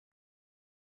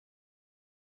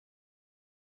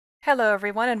Hello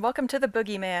everyone and welcome to the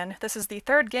Boogie Man. This is the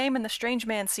third game in the Strange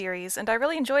Man series, and I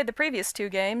really enjoyed the previous two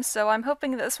games, so I'm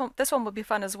hoping that this one will be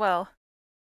fun as well.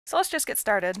 So let's just get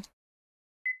started.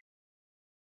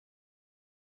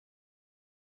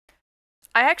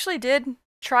 I actually did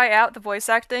try out the voice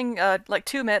acting like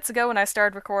 2 minutes ago when I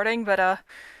started recording, but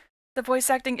the voice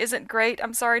acting isn't great,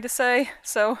 I'm sorry to say,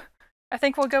 so I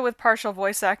think we'll go with partial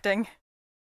voice acting.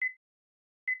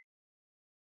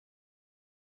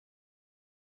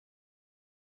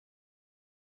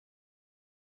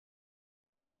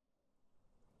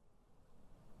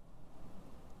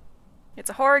 It's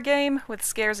a horror game with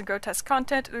scares and grotesque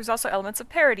content. There's also elements of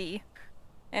parody.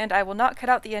 And I will not cut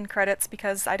out the end credits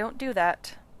because I don't do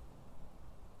that.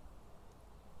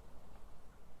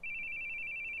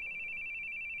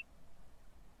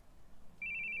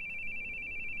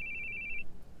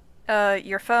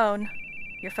 Your phone.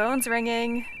 Your phone's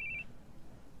ringing.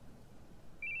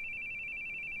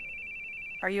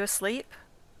 Are you asleep?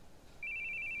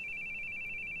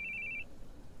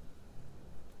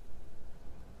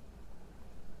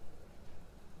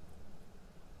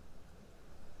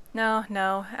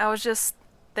 No, I was just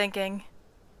thinking.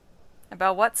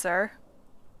 About what, sir?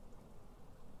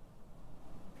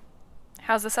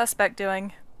 How's the suspect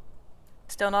doing?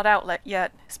 Still not out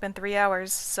yet. It's been 3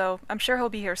 hours, so I'm sure he'll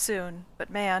be here soon, but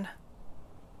man.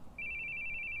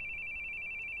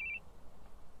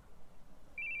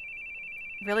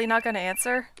 Really not gonna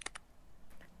answer?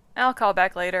 I'll call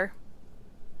back later.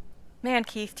 Man,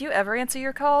 Keith, do you ever answer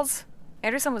your calls?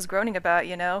 Anderson was groaning about,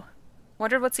 you know.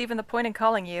 Wondered what's even the point in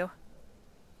calling you.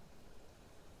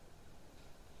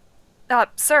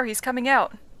 Sir, he's coming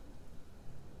out.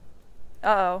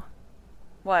 Uh-oh.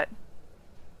 What?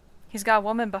 He's got a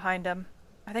woman behind him.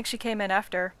 I think she came in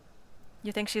after.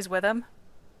 You think she's with him?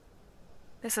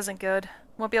 This isn't good.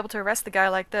 Won't be able to arrest the guy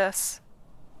like this.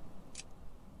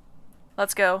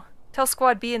 Let's go. Tell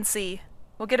Squad B and C.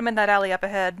 We'll get him in that alley up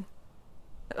ahead.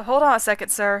 Hold on a second,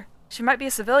 sir. She might be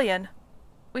a civilian.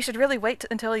 We should really wait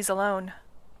until he's alone.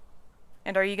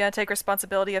 And are you gonna take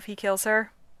responsibility if he kills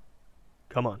her?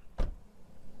 Come on.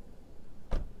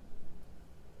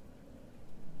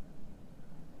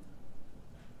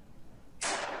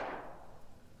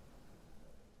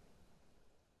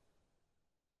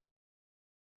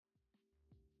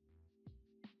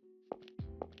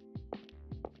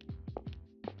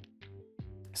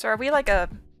 So are we like a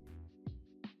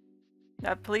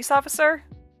police officer?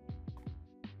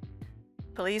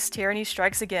 Police tyranny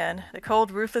strikes again. The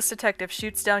cold, ruthless detective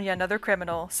shoots down yet another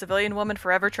criminal. Civilian woman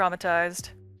forever traumatized.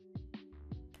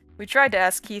 We tried to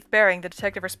ask Keith Baring, the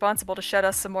detective responsible, to shed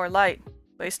us some more light,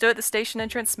 but he stood at the station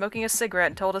entrance smoking a cigarette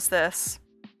and told us this.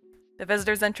 The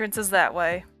visitor's entrance is that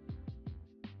way.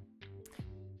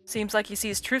 Seems like he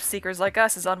sees truth seekers like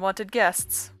us as unwanted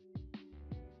guests.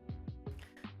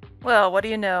 Well, what do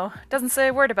you know? Doesn't say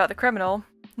a word about the criminal,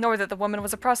 nor that the woman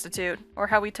was a prostitute, or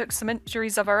how we took some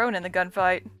injuries of our own in the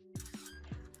gunfight.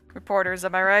 Reporters,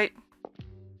 am I right?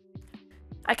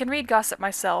 I can read gossip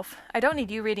myself. I don't need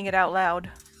you reading it out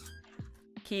loud.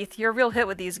 Keith, you're a real hit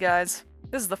with these guys.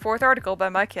 This is the 4th article by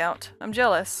my count. I'm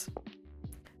jealous.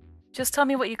 Just tell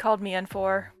me what you called me in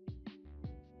for.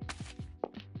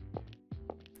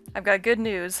 I've got good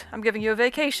news. I'm giving you a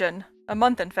vacation. A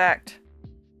month, in fact.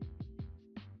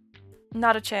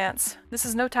 Not a chance. This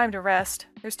is no time to rest.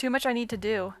 There's too much I need to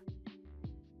do.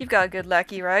 You've got a good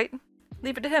lackey, right?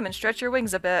 Leave it to him and stretch your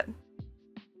wings a bit.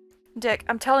 Dick,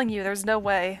 I'm telling you, there's no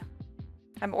way.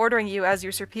 I'm ordering you as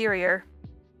your superior.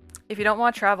 If you don't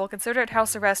want travel, consider it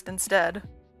house arrest instead.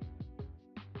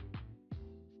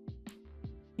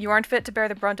 You aren't fit to bear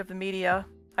the brunt of the media.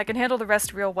 I can handle the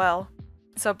rest real well.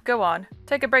 So, go on.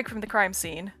 Take a break from the crime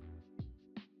scene.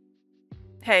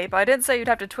 Hey, but I didn't say you'd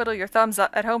have to twiddle your thumbs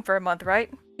at home for a month,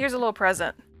 right? Here's a little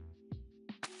present.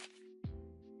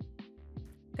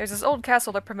 There's this old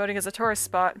castle they're promoting as a tourist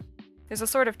spot. There's a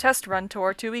sort of test run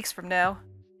tour 2 weeks from now.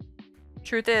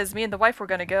 Truth is, me and the wife were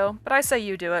gonna go, but I say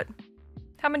you do it.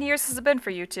 How many years has it been for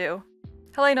you two?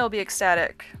 Helena will be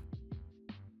ecstatic.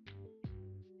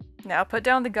 Now put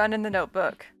down the gun and the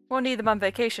notebook. Won't need them on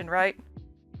vacation, right?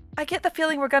 I get the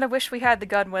feeling we're gonna wish we had the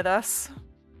gun with us.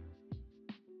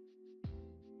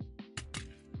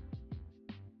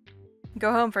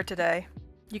 Go home for today.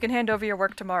 You can hand over your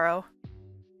work tomorrow.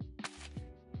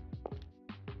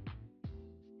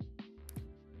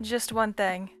 Just one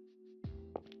thing.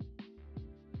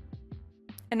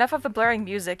 Enough of the blaring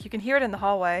music, you can hear it in the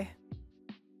hallway.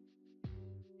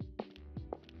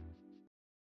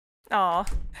 Aw.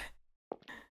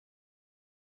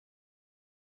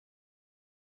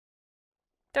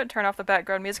 Don't turn off the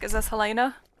background music, is this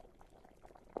Helena?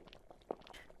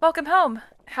 Welcome home.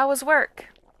 How was work?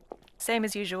 Same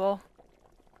as usual.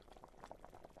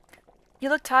 You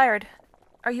look tired.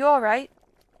 Are you alright?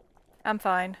 I'm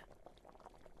fine.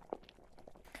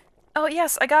 Oh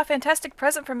yes, I got a fantastic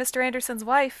present from Mr. Anderson's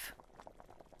wife.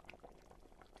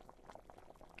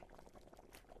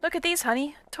 Look at these,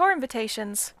 honey. Tour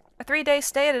invitations. A 3-day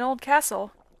stay at an old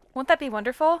castle. Won't that be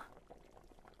wonderful?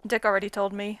 Dick already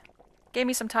told me. Gave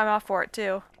me some time off for it,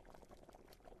 too.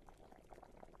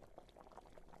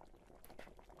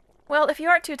 Well, if you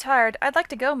aren't too tired, I'd like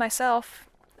to go myself.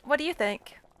 What do you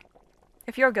think?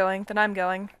 If you're going, then I'm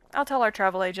going. I'll tell our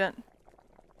travel agent.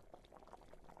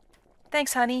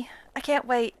 Thanks, honey. I can't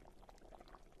wait.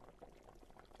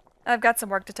 I've got some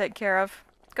work to take care of.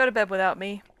 Go to bed without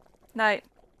me. Night.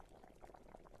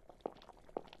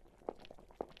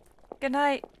 Good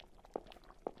night.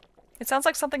 It sounds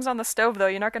like something's on the stove, though.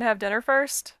 You're not gonna have dinner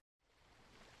first?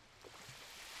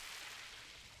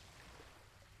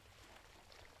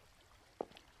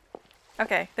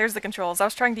 Okay, there's the controls. I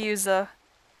was trying to use the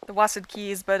WASD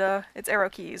keys, but it's arrow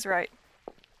keys, right.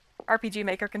 RPG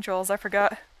Maker controls, I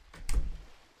forgot.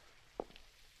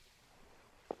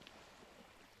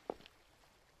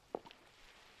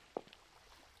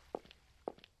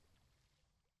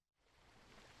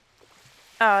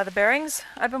 The bearings?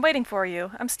 I've been waiting for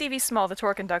you. I'm Stevie Small, the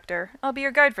tour conductor. I'll be your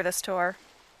guide for this tour.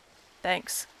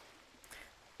 Thanks.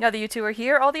 Now that you two are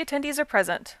here, all the attendees are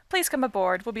present. Please come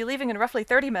aboard. We'll be leaving in roughly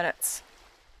 30 minutes.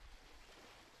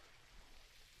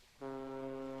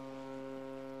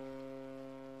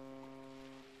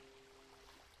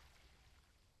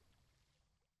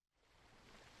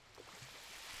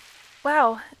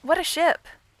 Wow, what a ship!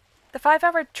 The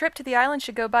 5-hour trip to the island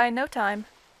should go by in no time.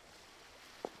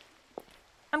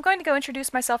 I'm going to go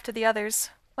introduce myself to the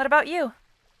others. What about you?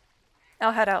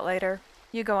 I'll head out later.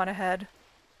 You go on ahead.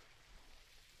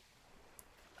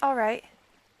 All right.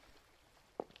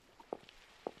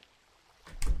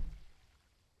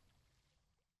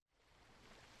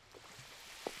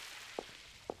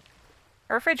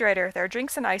 A refrigerator. There are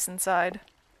drinks and ice inside.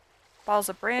 Bottles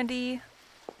of brandy.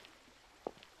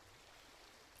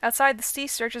 Outside, the sea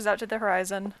stretches out to the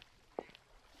horizon.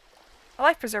 A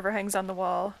life preserver hangs on the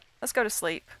wall. Let's go to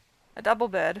sleep. A double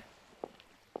bed.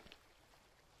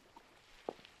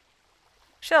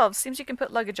 Shelves. Seems you can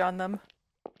put luggage on them.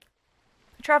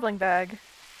 A traveling bag.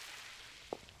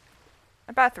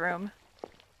 A bathroom.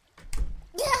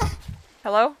 Yeah.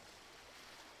 Hello?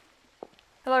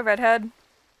 Hello, redhead.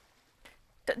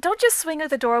 Don't just swing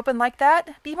the door open like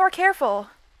that. Be more careful.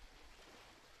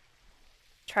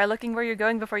 Try looking where you're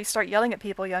going before you start yelling at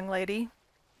people, young lady.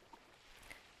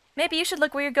 Maybe you should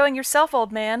look where you're going yourself,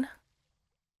 old man.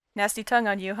 Nasty tongue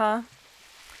on you, huh?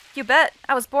 You bet.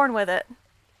 I was born with it.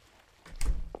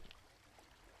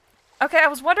 Okay, I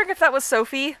was wondering if that was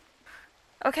Sophie.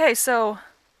 Okay, so...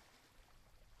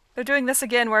 they're doing this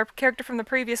again, where a character from the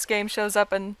previous game shows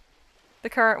up in the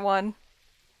current one.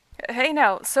 Hey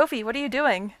now, Sophie, what are you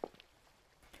doing?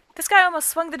 This guy almost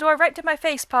swung the door right to my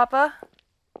face, Papa.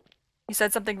 You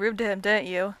said something rude to him, didn't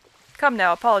you? Come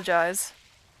now, apologize.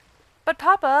 But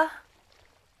Papa...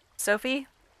 Sophie?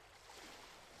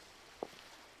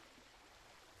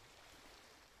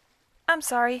 I'm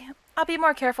sorry. I'll be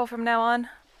more careful from now on.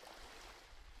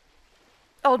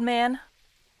 Old man.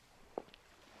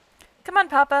 Come on,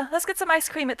 Papa. Let's get some ice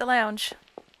cream at the lounge.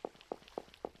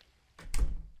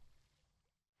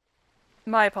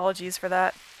 My apologies for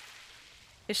that.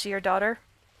 Is she your daughter?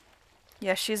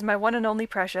 Yes, she's my one and only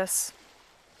precious.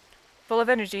 Full of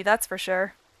energy, that's for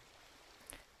sure.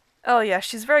 Oh yeah,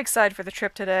 she's very excited for the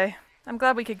trip today. I'm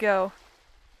glad we could go.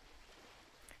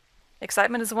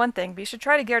 Excitement is one thing, but you should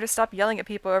try to get her to stop yelling at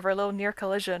people over a little near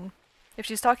collision. If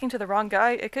she's talking to the wrong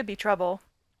guy, it could be trouble.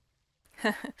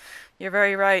 You're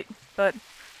very right, but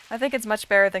I think it's much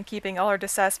better than keeping all her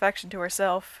dissatisfaction to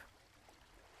herself.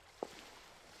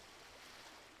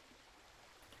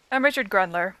 I'm Richard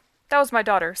Grundler. That was my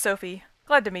daughter, Sophie.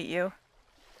 Glad to meet you.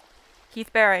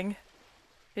 Keith Baring.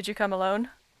 Did you come alone?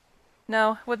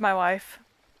 No, with my wife.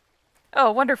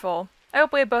 Oh, wonderful. I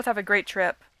hope we both have a great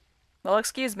trip. Well,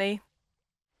 excuse me.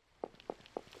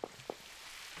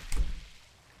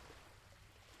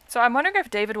 So I'm wondering if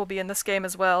David will be in this game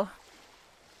as well.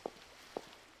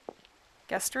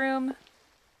 Guest room.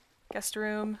 Guest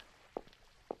room.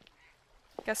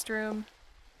 Guest room.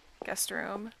 Guest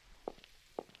room.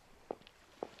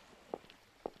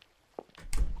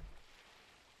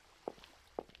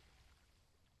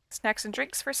 Snacks and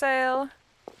drinks for sale.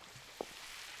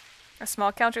 A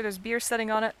small counter, there's beer sitting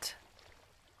on it.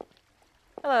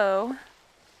 Hello.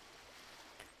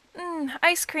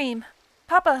 Ice cream.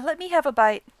 Papa, let me have a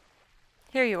bite.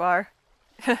 Here you are.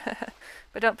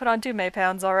 But don't put on too many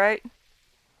pounds, alright?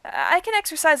 I can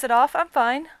exercise it off, I'm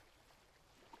fine.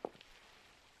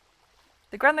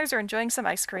 The Grundlers are enjoying some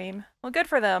ice cream. Well, good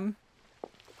for them.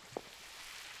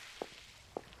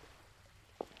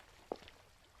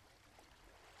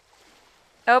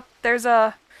 Oh, there's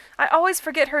a... I always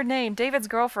forget her name, David's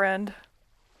girlfriend.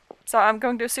 So I'm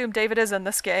going to assume David is in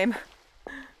this game.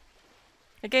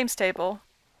 A games table.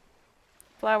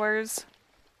 Flowers.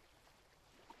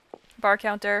 Bar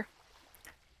counter.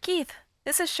 Keith,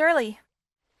 this is Shirley.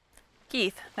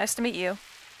 Keith, nice to meet you.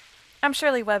 I'm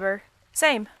Shirley Weber.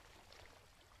 Same.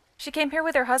 She came here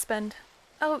with her husband.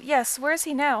 Oh, yes, where is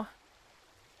he now?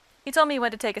 He told me he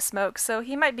went to take a smoke, so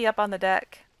he might be up on the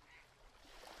deck.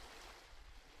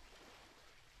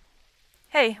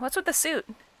 Hey, what's with the suit?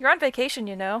 You're on vacation,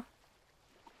 you know.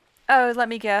 Oh, let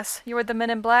me guess. You were the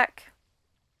Men in Black?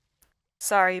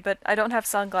 Sorry, but I don't have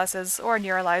sunglasses or a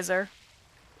neuralizer.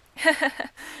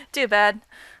 Too bad.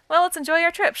 Well, let's enjoy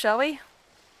our trip, shall we?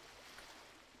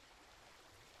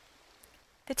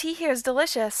 The tea here is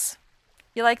delicious.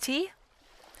 You like tea?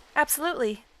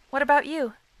 Absolutely. What about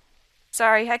you?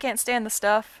 Sorry, I can't stand the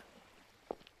stuff.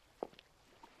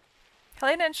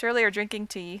 Helena and Shirley are drinking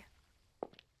tea.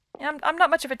 I'm not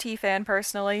much of a tea fan,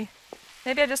 personally.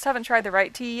 Maybe I just haven't tried the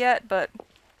right tea yet, but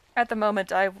at the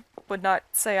moment I would not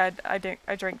say I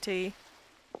drink tea.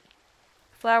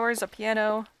 Flowers, a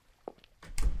piano.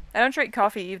 I don't drink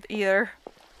coffee either.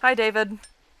 Hi, David.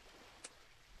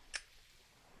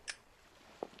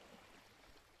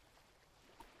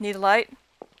 Need a light?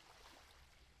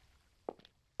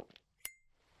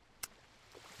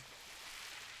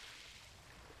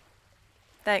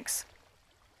 Thanks.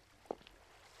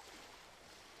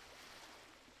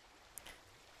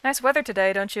 Nice weather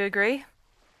today, don't you agree?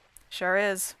 Sure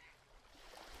is.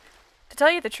 To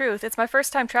tell you the truth, it's my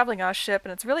first time traveling on a ship,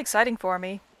 and it's really exciting for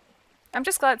me. I'm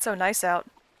just glad it's so nice out.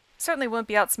 Certainly wouldn't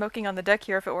be out smoking on the deck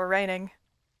here if it were raining.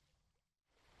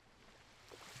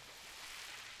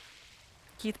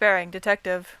 Keith Baring,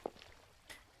 detective.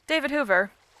 David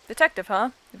Hoover. Detective,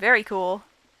 huh? Very cool.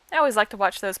 I always like to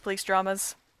watch those police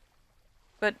dramas.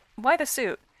 But why the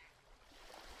suit?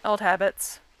 Old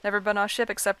habits. Never been on a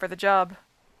ship except for the job.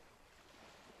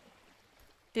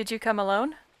 Did you come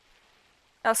alone?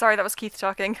 Oh, sorry, that was Keith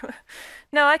talking.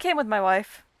 No, I came with my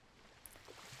wife.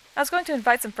 I was going to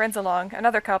invite some friends along,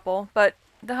 another couple, but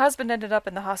the husband ended up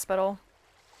in the hospital.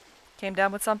 Came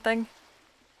down with something.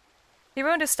 He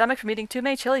ruined his stomach from eating too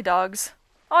many chili dogs.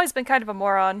 Always been kind of a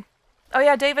moron. Oh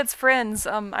yeah, David's friends,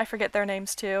 I forget their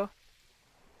names too.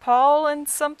 Paul and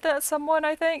someone,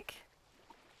 I think?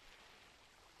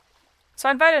 So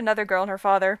I invited another girl and her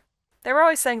father. They were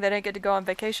always saying they didn't get to go on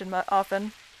vacation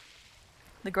often.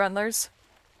 The Grundlers.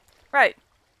 Right.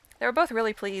 They were both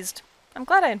really pleased. I'm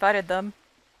glad I invited them.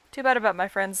 Too bad about my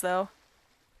friends, though.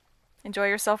 Enjoy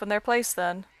yourself in their place,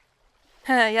 then.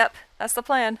 Yep, that's the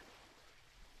plan.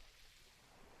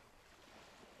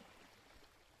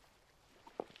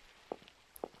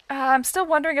 I'm still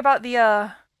wondering about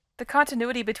the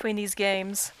continuity between these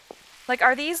games. Like,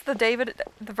 are these the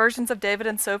versions of David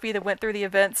and Sophie that went through the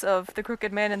events of the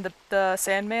Crooked Man and the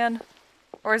Sandman?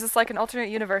 Or is this like an alternate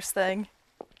universe thing?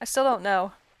 I still don't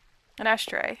know. An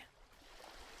ashtray.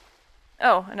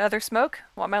 Oh, another smoke?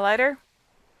 Want my lighter?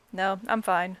 No, I'm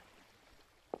fine.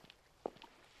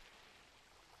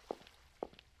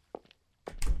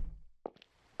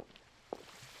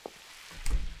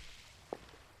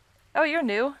 Oh, you're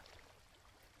new.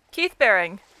 Keith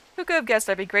Baring. Who could have guessed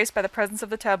I'd be graced by the presence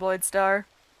of the tabloid star?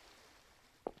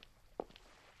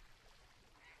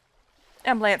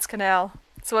 I'm Lance Canal.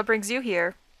 So what brings you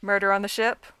here? Murder on the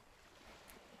ship?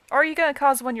 Or are you gonna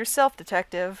cause one yourself,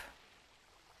 detective?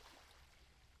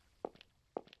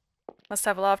 Must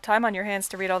have a lot of time on your hands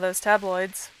to read all those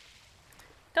tabloids.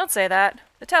 Don't say that.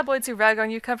 The tabloids who rag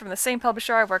on you come from the same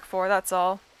publisher I work for, that's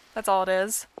all. That's all it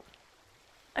is.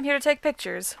 I'm here to take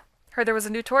pictures. Heard there was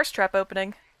a new tourist trap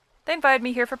opening. They invited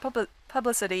me here for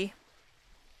publicity.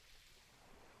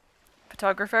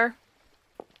 Photographer?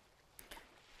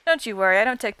 Don't you worry, I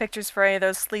don't take pictures for any of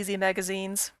those sleazy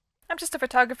magazines. I'm just a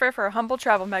photographer for a humble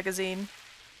travel magazine.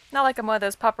 Not like I'm one of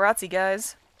those paparazzi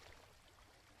guys.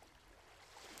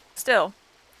 Still,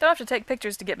 don't have to take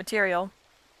pictures to get material.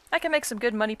 I can make some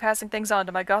good money passing things on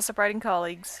to my gossip writing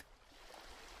colleagues.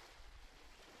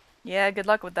 Yeah, good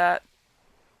luck with that.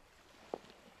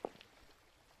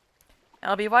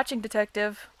 I'll be watching,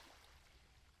 detective.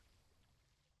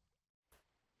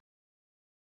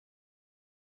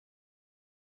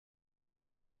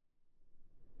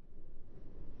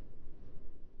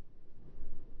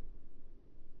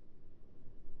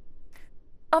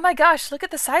 Oh my gosh, look at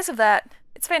the size of that!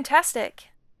 It's fantastic!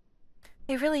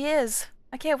 It really is.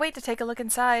 I can't wait to take a look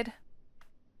inside.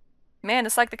 Man,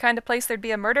 it's like the kind of place there'd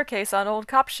be a murder case on Old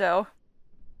Cop Show.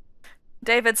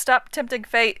 David, stop tempting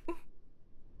fate.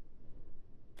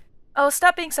 Oh,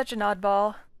 stop being such an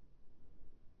oddball.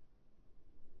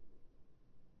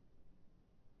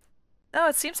 Oh,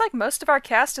 it seems like most of our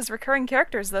cast is recurring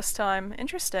characters this time.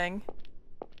 Interesting.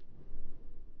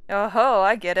 Oh ho,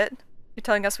 I get it. You're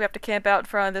telling us we have to camp out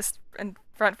in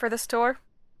front for this tour?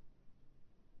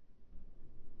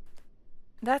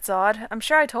 That's odd. I'm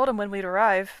sure I told him when we'd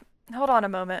arrive. Hold on a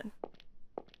moment.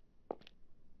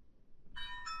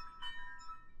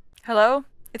 Hello?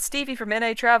 It's Stevie from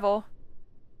NA Travel.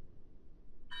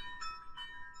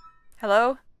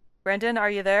 Hello? Brendan,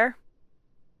 are you there?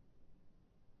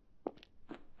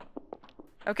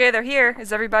 Okay, they're here.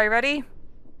 Is everybody ready?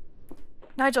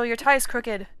 Nigel, your tie's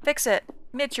crooked. Fix it.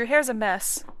 Mitch, your hair's a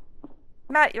mess.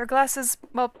 Matt, your glasses,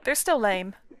 well, they're still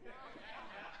lame.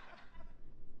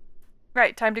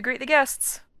 Right, time to greet the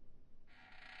guests.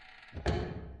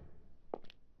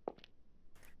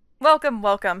 Welcome,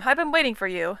 welcome. I've been waiting for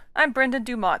you. I'm Brendan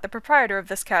Dumont, the proprietor of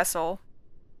this castle.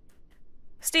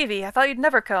 Stevie, I thought you'd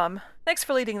never come. Thanks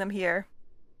for leading them here.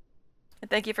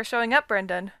 And thank you for showing up,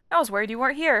 Brendan. I was worried you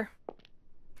weren't here.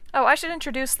 Oh, I should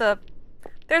introduce the...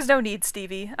 There's no need,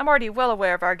 Stevie. I'm already well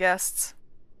aware of our guests.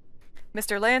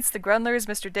 Mr. Lance, the Grunlers,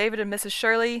 Mr. David and Mrs.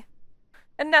 Shirley,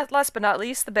 and last but not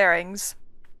least, the Barings.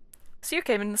 So you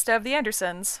came in instead of the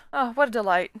Andersons. Oh, what a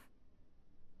delight.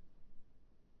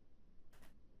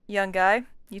 Young guy,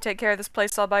 you take care of this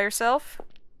place all by yourself?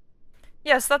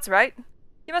 Yes, that's right.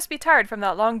 You must be tired from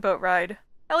that long boat ride.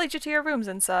 I'll lead you to your rooms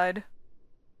inside.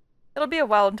 It'll be a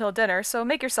while until dinner, so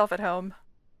make yourself at home.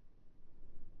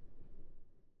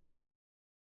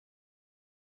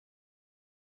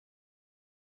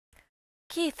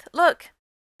 Keith, look!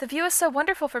 The view is so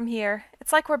wonderful from here.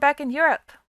 It's like we're back in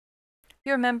Europe.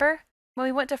 You remember? When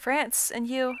we went to France, and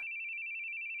you...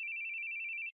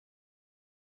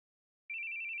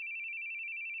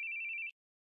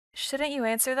 Shouldn't you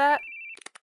answer that?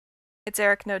 It's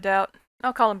Eric, no doubt.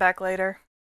 I'll call him back later.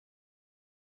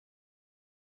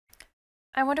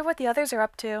 I wonder what the others are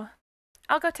up to.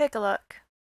 I'll go take a look.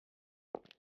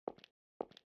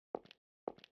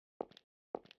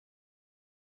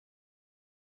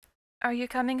 Are you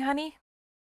coming, honey?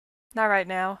 Not right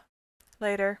now.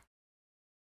 Later.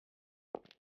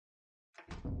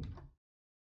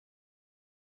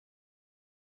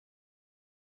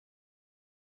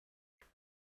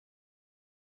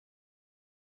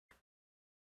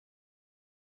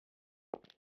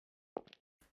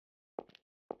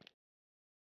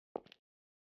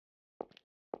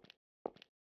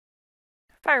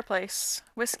 Fireplace.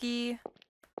 Whiskey.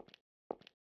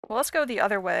 Well, let's go the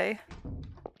other way.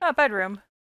 Ah, bedroom.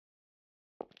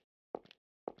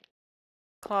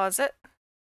 Closet.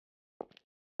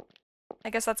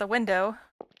 I guess that's a window.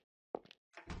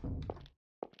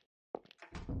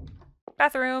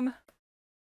 Bathroom.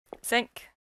 Sink.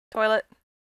 Toilet.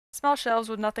 Small shelves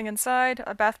with nothing inside.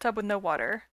 A bathtub with no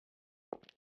water.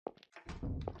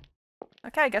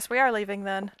 Okay, I guess we are leaving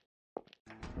then.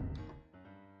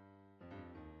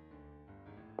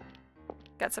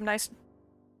 Got some nice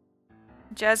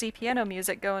jazzy piano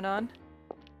music going on.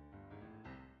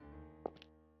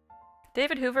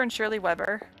 David Hoover and Shirley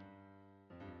Weber.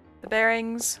 The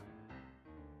Barings.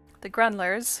 The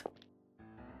Grunlers.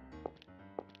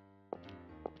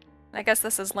 I guess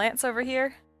this is Lance over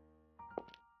here.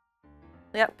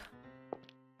 Yep.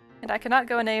 And I cannot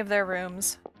go in any of their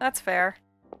rooms. That's fair.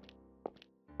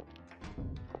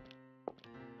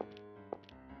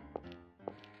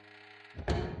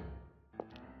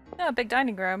 Oh, big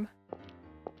dining room.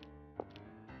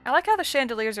 I like how the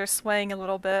chandeliers are swaying a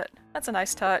little bit. That's a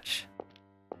nice touch.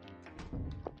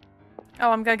 Oh,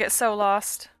 I'm gonna get so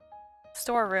lost.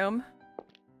 Storeroom.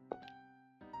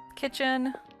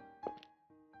 Kitchen.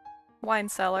 Wine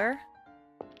cellar.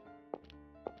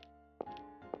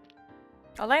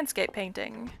 A landscape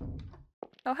painting.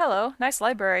 Oh, hello. Nice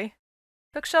library.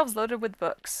 Bookshelves loaded with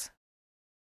books.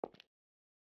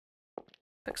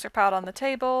 Books are piled on the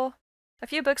table. A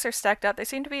few books are stacked up. They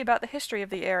seem to be about the history of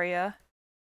the area.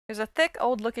 There's a thick,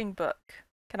 old-looking book.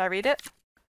 Can I read it?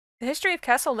 The History of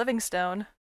Castle Livingstone.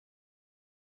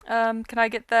 Can I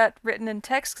get that written in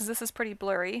text? Because this is pretty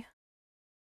blurry.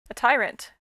 A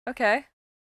tyrant. Okay.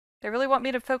 They really want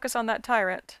me to focus on that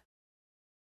tyrant.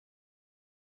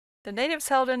 The natives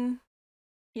held in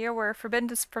here were forbidden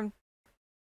from...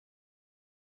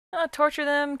 torture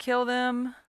them, kill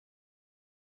them.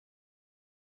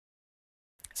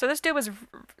 So this dude was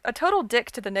a total dick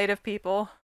to the native people,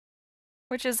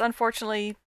 which is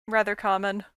unfortunately rather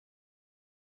common.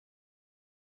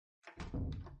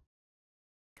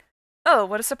 Oh,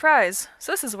 what a surprise.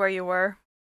 So this is where you were.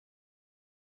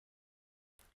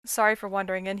 Sorry for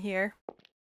wandering in here.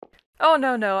 Oh,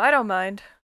 no, I don't mind.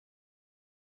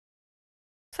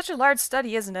 Such a large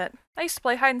study, isn't it? I used to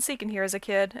play hide-and-seek in here as a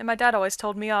kid, and my dad always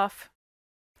told me off.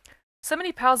 So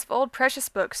many piles of old precious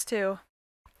books, too.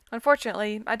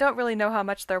 Unfortunately, I don't really know how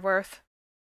much they're worth.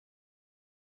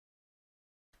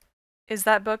 Is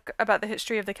that book about the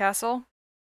history of the castle?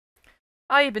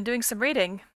 Ah, you've been doing some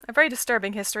reading. A very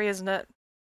disturbing history, isn't it?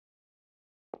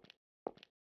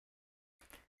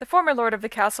 The former lord of the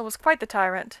castle was quite the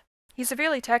tyrant. He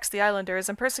severely taxed the islanders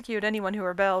and persecuted anyone who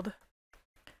rebelled.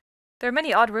 There are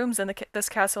many odd rooms in this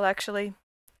castle, actually.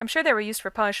 I'm sure they were used for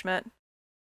punishment.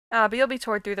 Ah, but you'll be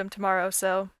toured through them tomorrow,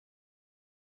 so...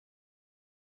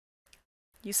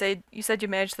 You said you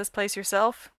managed this place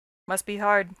yourself? Must be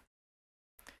hard.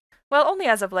 Well, only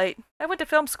as of late. I went to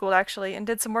film school, actually, and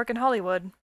did some work in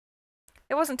Hollywood.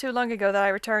 It wasn't too long ago that I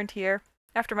returned here,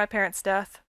 after my parents'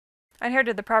 death. I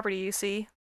inherited the property, you see.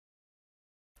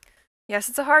 Yes,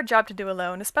 it's a hard job to do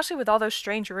alone, especially with all those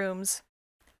strange rooms.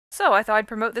 So I thought I'd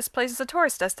promote this place as a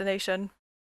tourist destination.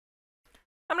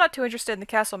 I'm not too interested in the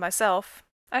castle myself.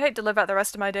 I'd hate to live out the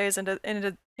rest of my days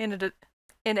in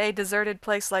a deserted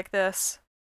place like this.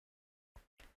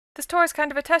 This tour is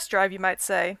kind of a test drive, you might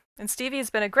say, and Stevie has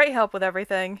been a great help with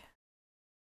everything.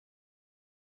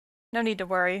 No need to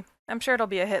worry. I'm sure it'll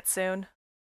be a hit soon.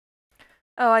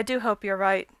 Oh, I do hope you're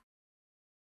right.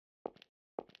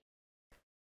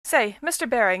 Say, Mr.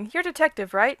 Baring, you're a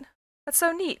detective, right? That's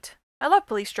so neat. I love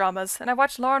police dramas, and I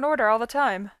watch Law and Order all the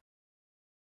time.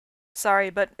 Sorry,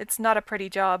 but it's not a pretty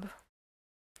job.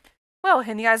 Well,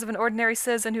 in the eyes of an ordinary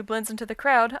citizen who blends into the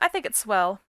crowd, I think it's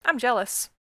swell. I'm jealous.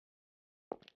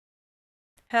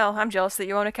 Hell, I'm jealous that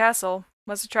you own a castle.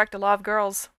 Must attract a lot of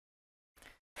girls.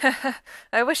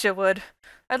 I wish it would.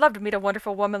 I'd love to meet a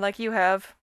wonderful woman like you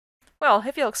have. Well,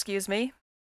 if you'll excuse me.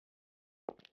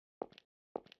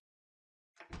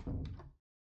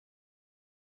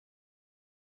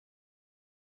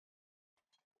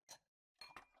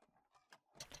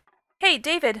 Hey,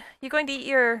 David, you going to eat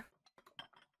your...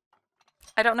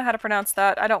 I don't know how to pronounce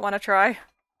that. I don't want to try.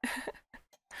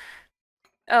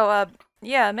 Oh,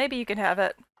 yeah, maybe you can have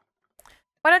it.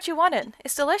 Why don't you want it?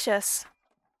 It's delicious.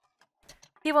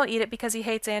 He won't eat it because he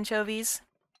hates anchovies.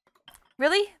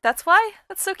 Really? That's why?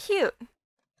 That's so cute.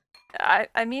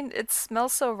 I mean, it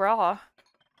smells so raw.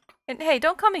 And hey,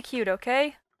 don't call me cute,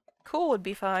 okay? Cool would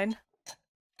be fine.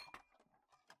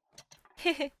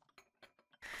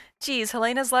 Geez,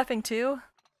 Helena's laughing too.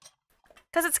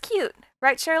 'Cause it's cute,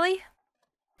 right, Shirley?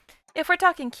 If we're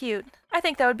talking cute, I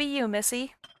think that would be you,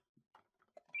 Missy.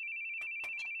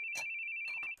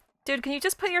 Dude, can you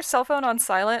just put your cell phone on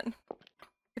silent?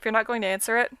 If you're not going to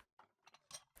answer it?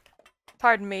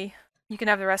 Pardon me. You can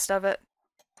have the rest of it.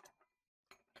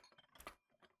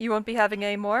 You won't be having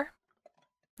any more?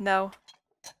 No.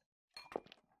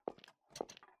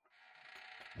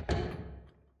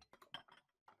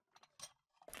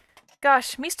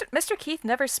 Gosh, Mr. Keith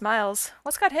never smiles.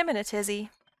 What's got him in a tizzy?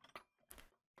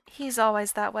 He's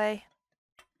always that way.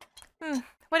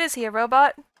 What is he, a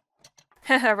robot?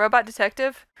 A robot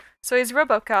detective? So he's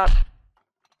RoboCop.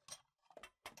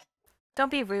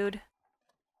 Don't be rude.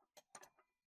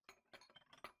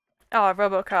 Oh,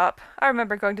 RoboCop. I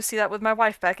remember going to see that with my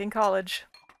wife back in college.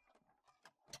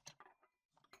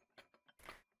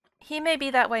 He may be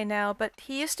that way now, but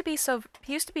he used to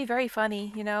be very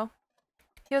funny, you know?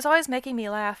 He was always making me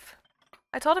laugh.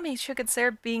 I told him he should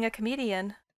consider being a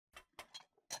comedian.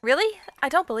 Really? I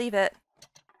don't believe it.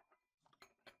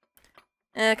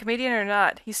 Comedian or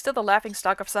not, he's still the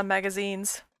laughingstock of some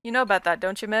magazines. You know about that,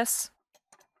 don't you, miss?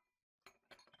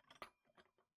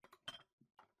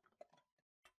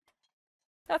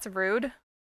 That's rude.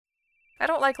 I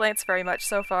don't like Lance very much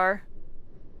so far.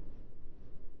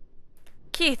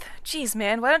 Keith, geez,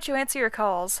 man, why don't you answer your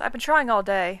calls? I've been trying all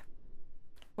day.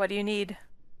 What do you need?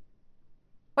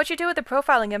 What'd you do with the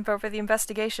profiling info for the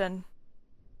investigation?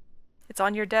 It's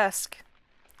on your desk.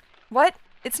 What?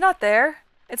 It's not there.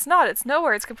 It's not. It's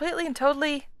nowhere. It's completely and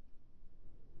totally...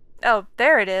 Oh,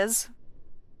 there it is.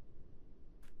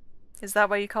 Is that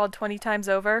why you called 20 times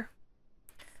over?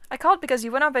 I called because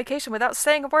you went on vacation without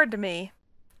saying a word to me.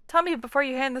 Tell me before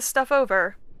you hand this stuff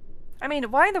over. I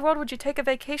mean, why in the world would you take a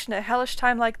vacation at a hellish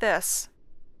time like this?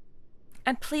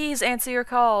 And please answer your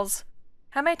calls.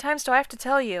 How many times do I have to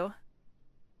tell you?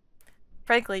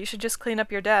 Frankly, you should just clean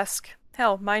up your desk.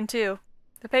 Hell, mine too.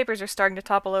 The papers are starting to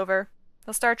topple over.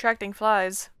 They'll start attracting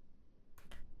flies.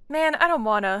 Man, I don't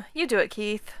wanna. You do it,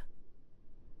 Keith.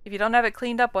 If you don't have it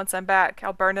cleaned up once I'm back,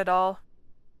 I'll burn it all.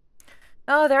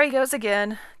 Oh, there he goes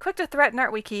again. Quick to threaten,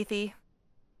 aren't we, Keithy?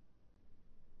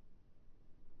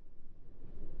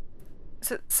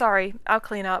 Sorry, I'll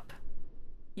clean up.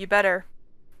 You better.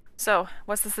 So,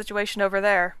 what's the situation over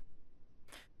there?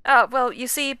 Well, you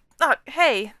see... Oh,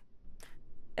 hey!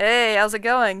 Hey, how's it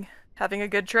going? Having a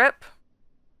good trip?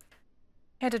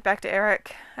 Hand it back to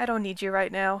Eric. I don't need you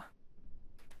right now.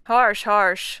 Harsh,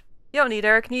 harsh. You don't need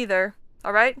Eric neither.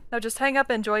 Alright? Now just hang up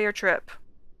and enjoy your trip.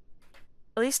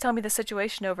 At least tell me the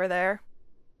situation over there.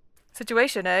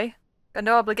 Situation, eh? Got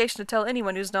no obligation to tell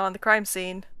anyone who's not on the crime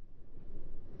scene.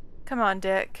 Come on,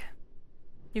 Dick.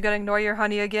 You gonna ignore your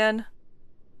honey again?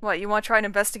 What, you want to try and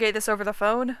investigate this over the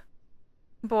phone?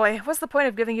 Boy, what's the point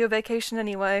of giving you a vacation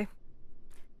anyway?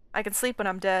 I can sleep when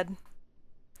I'm dead.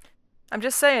 I'm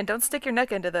just saying, don't stick your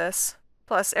neck into this.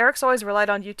 Plus, Eric's always relied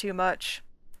on you too much.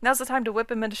 Now's the time to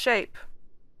whip him into shape.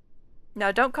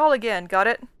 Now, don't call again, got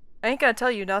it? I ain't gonna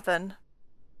tell you nothing.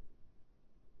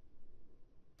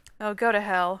 Oh, go to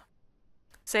hell.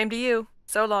 Same to you.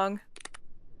 So long.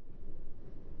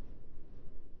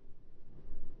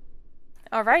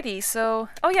 Alrighty, so...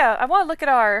 Oh yeah, I want to look at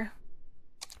our...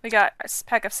 We got a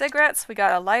pack of cigarettes, we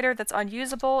got a lighter that's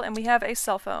unusable, and we have a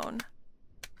cell phone.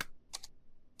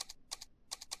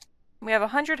 We have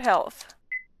 100 health.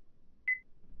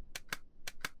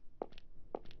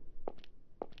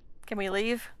 Can we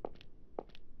leave?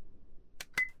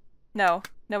 No.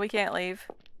 No, we can't leave.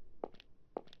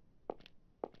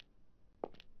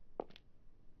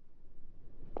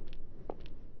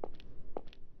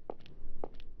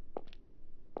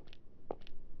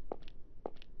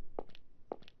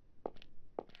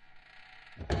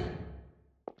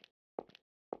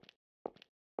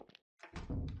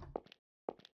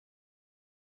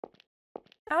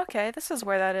 Okay, this is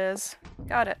where that is.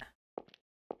 Got it.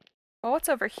 Well, what's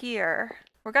over here?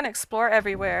 We're gonna explore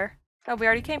everywhere. Oh, we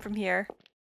already came from here.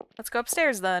 Let's go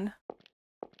upstairs then.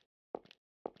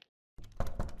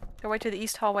 Doorway to the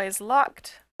east hallway is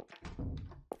locked.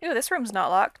 Ooh, this room's not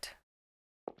locked.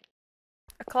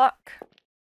 A clock.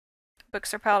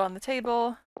 Books are piled on the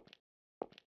table.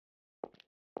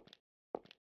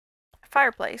 A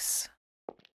fireplace.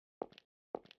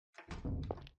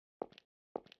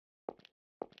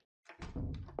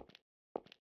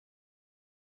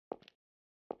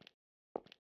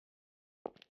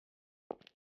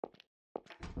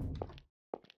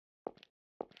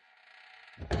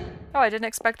 Oh, I didn't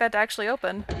expect that to actually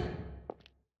open.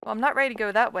 Well, I'm not ready to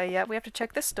go that way yet. We have to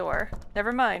check this door.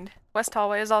 Never mind. West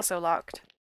hallway is also locked.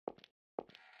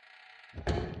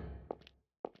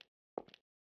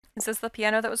 Is this the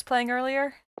piano that was playing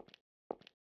earlier?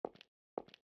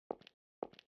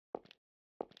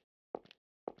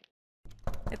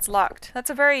 It's locked. That's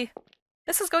a very...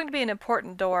 This is going to be an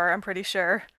important door, I'm pretty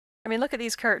sure. I mean, look at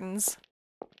these curtains.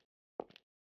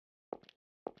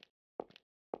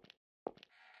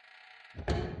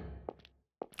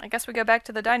 I guess we go back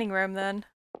to the dining room then.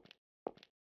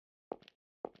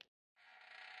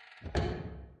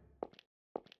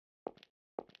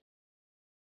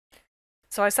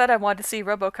 So I said I wanted to see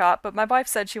RoboCop, but my wife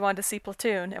said she wanted to see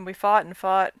Platoon, and we fought and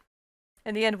fought.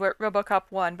 In the end, RoboCop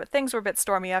won, but things were a bit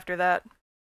stormy after that.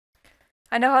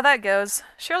 I know how that goes.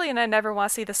 Shirley and I never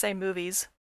want to see the same movies.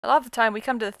 A lot of the time we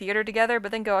come to the theater together,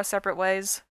 but then go our separate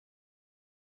ways.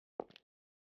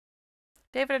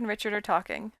 David and Richard are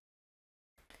talking.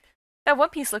 That one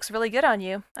piece looks really good on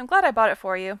you. I'm glad I bought it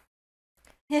for you.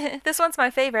 This one's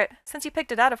my favorite, since you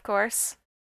picked it out, of course.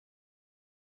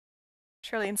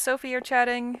 Shirley and Sophie are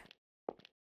chatting.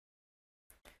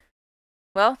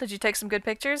 Well, did you take some good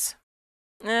pictures?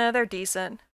 They're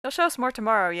decent. They'll show us more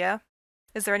tomorrow, yeah?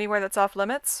 Is there anywhere that's off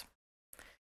limits?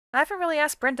 I haven't really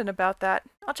asked Brendan about that.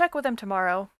 I'll check with him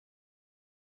tomorrow.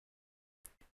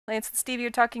 Lance and Stevie are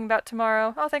talking about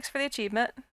tomorrow. Oh, thanks for the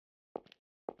achievement.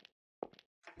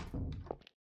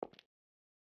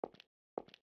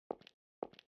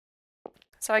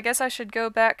 So I guess I should go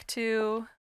back to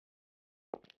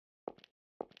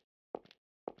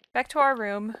our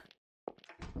room.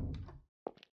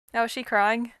 Oh, is she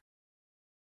crying?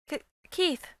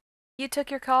 Keith, you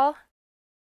took your call?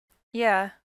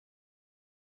 Yeah.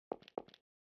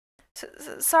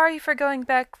 Sorry for going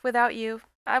back without you.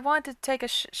 I wanted to take a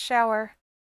shower.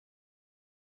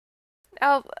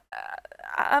 Oh,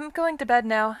 I'm going to bed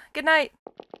now. Good night.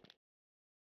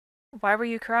 Why were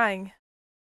you crying?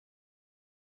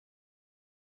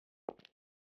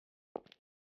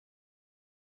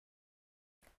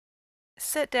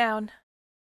 Sit down.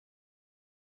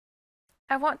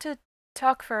 I want to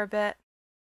talk for a bit.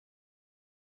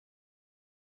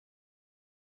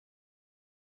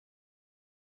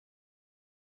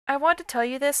 I want to tell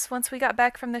you this once we got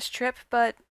back from this trip,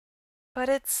 but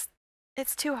it's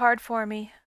too hard for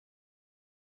me.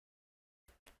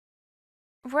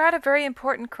 We're at a very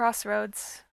important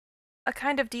crossroads. A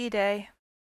kind of D-Day.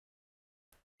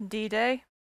 D-Day?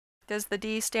 Does the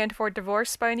D stand for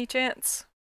divorce by any chance?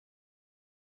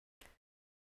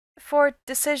 For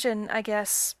decision, I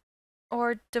guess.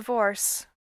 Or divorce.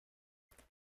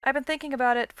 I've been thinking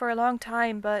about it for a long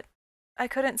time, but I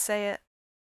couldn't say it.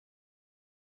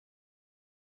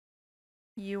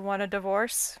 You want a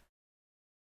divorce?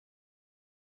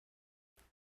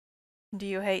 Do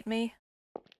you hate me?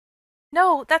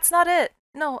 No, that's not it.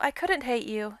 No, I couldn't hate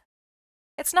you.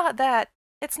 It's not that.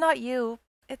 It's not you.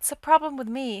 It's a problem with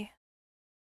me.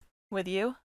 With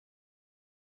you?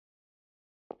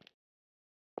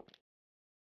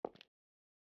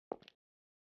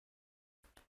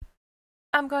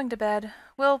 I'm going to bed.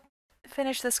 We'll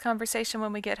finish this conversation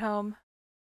when we get home.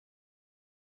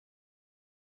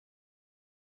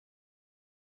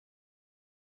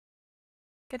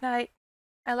 Good night.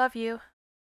 I love you.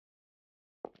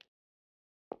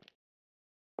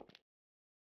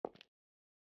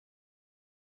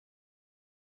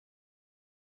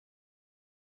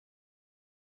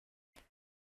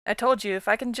 I told you, if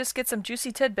I can just get some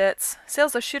juicy tidbits,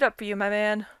 sales will shoot up for you, my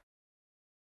man.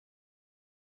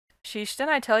 Sheesh,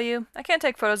 didn't I tell you? I can't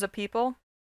take photos of people.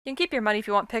 You can keep your money if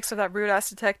you want pics of that rude-ass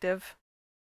detective.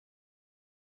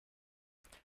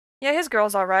 Yeah, his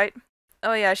girl's alright.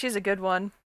 Oh yeah, she's a good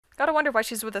one. Gotta wonder why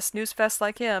she's with a snooze fest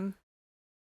like him.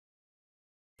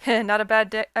 Not a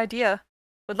bad idea.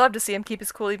 Would love to see him keep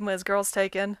his cool even when his girl's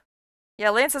taken. Yeah,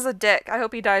 Lance is a dick. I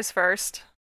hope he dies first.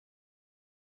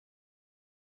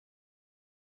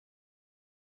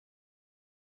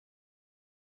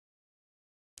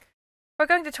 We're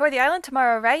going to tour the island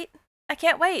tomorrow, right? I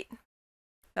can't wait.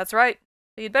 That's right.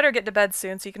 But you'd better get to bed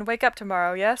soon so you can wake up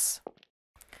tomorrow, yes?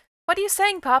 What are you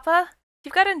saying, Papa?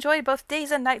 You've got to enjoy both days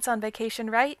and nights on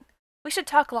vacation, right? We should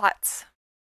talk lots.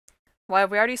 Why,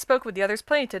 we already spoke with the others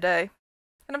plenty today.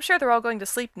 And I'm sure they're all going to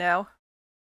sleep now.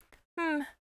 But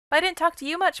I didn't talk to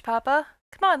you much, Papa.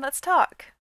 Come on, let's talk.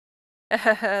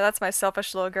 That's my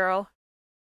selfish little girl.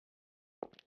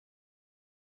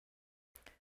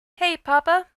 Hey,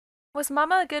 Papa. Was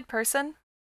Mama a good person?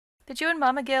 Did you and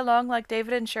Mama get along like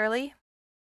David and Shirley?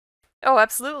 Oh,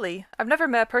 absolutely. I've never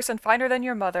met a person finer than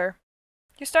your mother.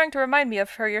 You're starting to remind me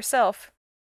of her yourself.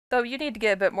 Though you need to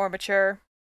get a bit more mature.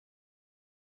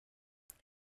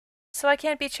 So I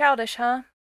can't be childish, huh?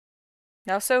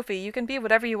 Now, Sophie, you can be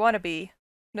whatever you want to be.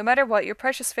 No matter what, you're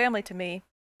precious family to me.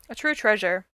 A true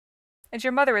treasure. And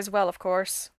your mother as well, of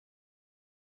course.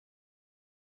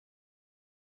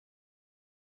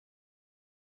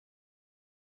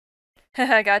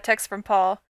 I got a text from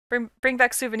Paul. Bring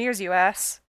back souvenirs, you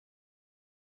ass.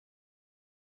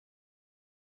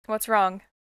 What's wrong?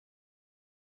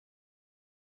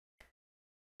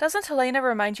 Doesn't Helena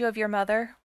remind you of your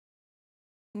mother?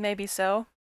 Maybe so.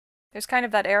 There's kind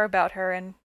of that air about her,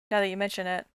 and now that you mention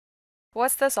it.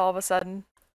 What's this all of a sudden?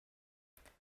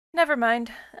 Never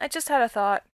mind. I just had a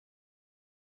thought.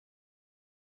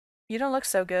 You don't look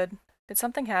so good. Did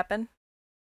something happen?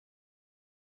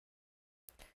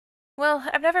 Well,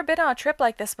 I've never been on a trip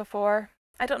like this before.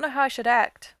 I don't know how I should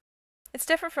act. It's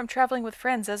different from traveling with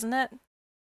friends, isn't it?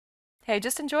 Hey,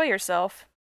 just enjoy yourself.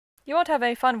 You won't have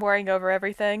any fun worrying over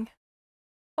everything.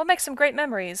 We'll make some great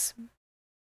memories.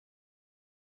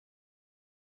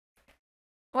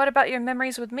 What about your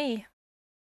memories with me?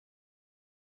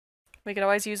 We could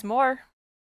always use more.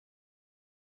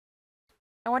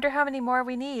 I wonder how many more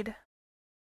we need.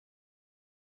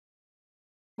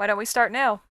 Why don't we start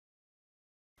now?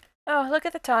 Oh, look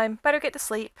at the time. Better get to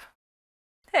sleep.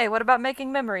 Hey, what about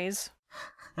making memories?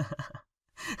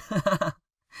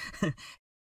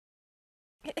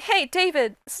 Hey,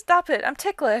 David! Stop it! I'm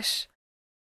ticklish!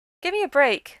 Give me a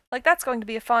break. Like that's going to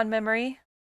be a fond memory.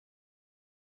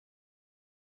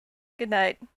 Good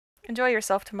night. Enjoy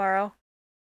yourself tomorrow.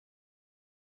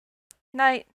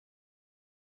 Night.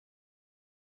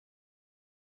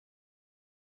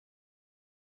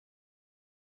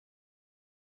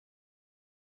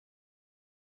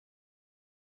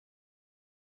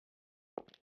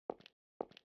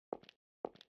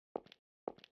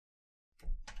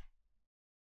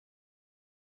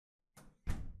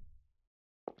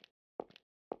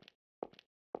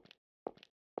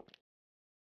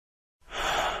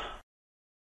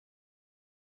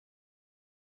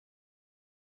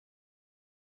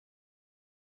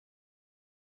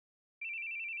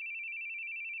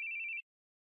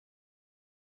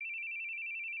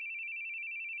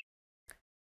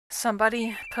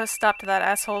 Somebody put a stop to that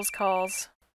asshole's calls.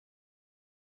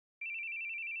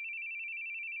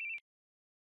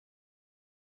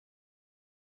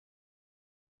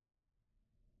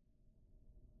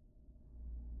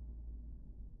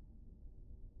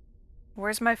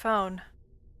 Where's my phone?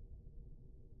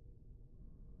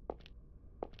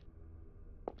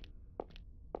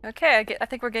 Okay, I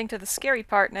think we're getting to the scary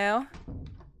part now.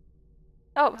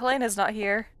 Oh, Helena's not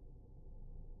here.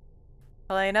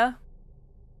 Helena?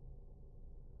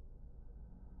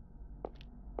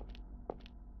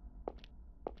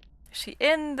 Is she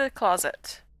in the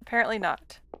closet? Apparently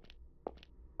not.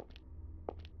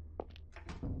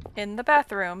 In the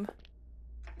bathroom.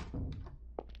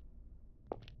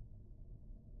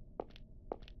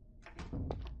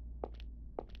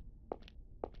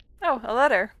 Oh, a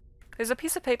letter. There's a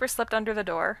piece of paper slipped under the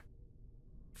door.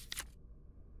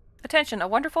 Attention, a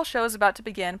wonderful show is about to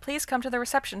begin. Please come to the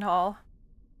reception hall.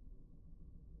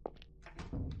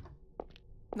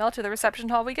 Well, to the reception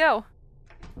hall we go.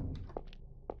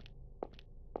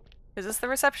 Is this the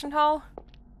reception hall?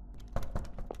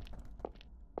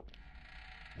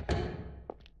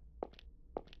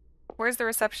 Where's the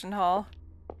reception hall?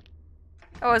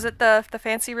 Oh, is it the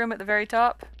fancy room at the very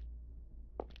top?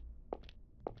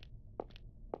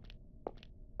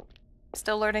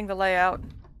 Still learning the layout.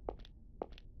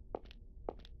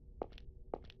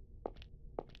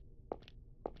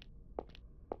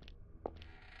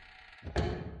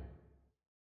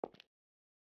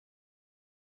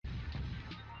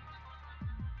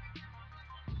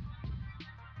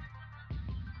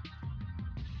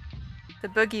 The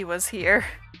boogie was here.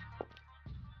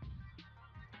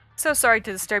 So sorry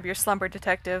to disturb your slumber,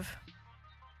 Detective.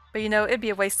 But you know, it'd be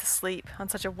a waste to sleep on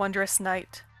such a wondrous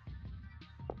night.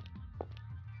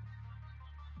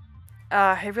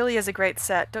 It really is a great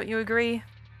set, don't you agree?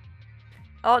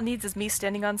 All it needs is me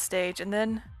standing on stage, and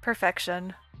then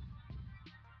perfection.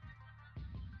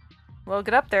 Well,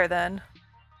 get up there then.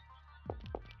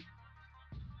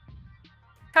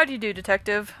 How do you do,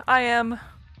 Detective? I am...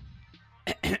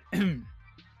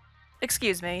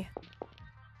 Excuse me.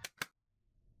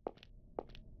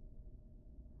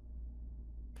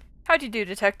 How do you do,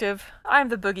 Detective? I am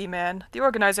the Boogie Man, the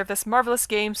organizer of this marvelous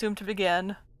game soon to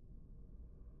begin.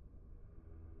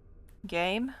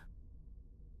 Game?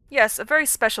 Yes, a very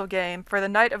special game for the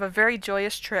night of a very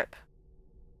joyous trip.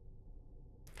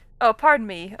 Oh, pardon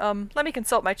me. Let me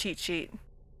consult my cheat sheet.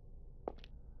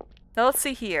 Now let's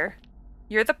see here.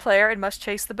 You're the player and must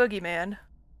chase the boogeyman.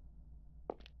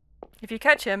 If you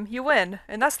catch him, you win,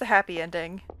 and that's the happy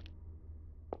ending.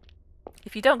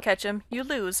 If you don't catch him, you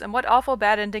lose, and what awful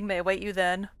bad ending may await you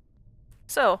then?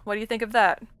 So, what do you think of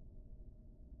that?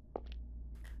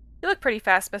 You look pretty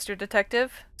fast, Mr.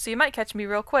 Detective, so you might catch me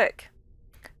real quick.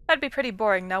 That'd be pretty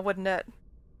boring now, wouldn't it?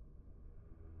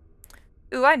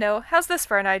 Ooh, I know. How's this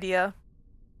for an idea?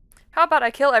 How about I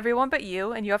kill everyone but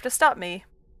you, and you have to stop me?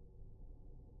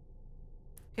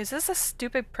 Is this a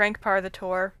stupid prank part of the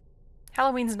tour?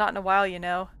 Halloween's not in a while, you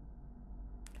know.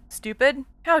 Stupid?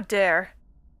 How dare!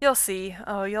 You'll see.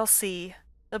 Oh, you'll see.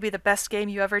 It'll be the best game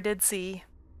you ever did see.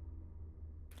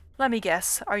 Let me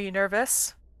guess. Are you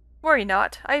nervous? Worry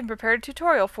not. I even prepared a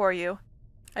tutorial for you.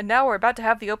 And now we're about to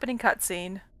have the opening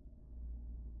cutscene.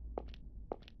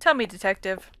 Tell me,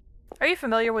 Detective, are you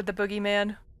familiar with the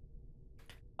Boogeyman?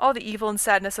 All the evil and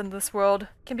sadness in this world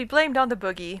can be blamed on the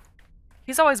Boogie.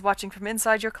 He's always watching from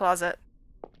inside your closet.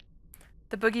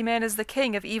 The Boogeyman is the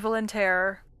king of evil and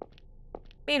terror.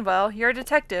 Meanwhile, you're a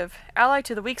detective, allied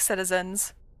to the weak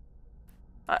citizens.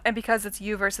 And because it's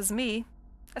you versus me,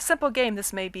 a simple game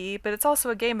this may be, but it's also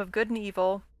a game of good and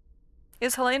evil.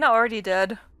 Is Helena already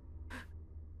dead?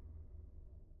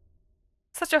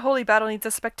 Such a holy battle needs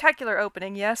a spectacular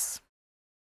opening, yes?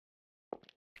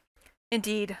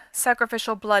 Indeed,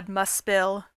 sacrificial blood must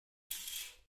spill.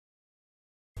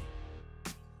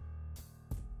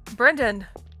 Brendan!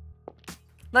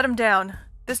 Let him down.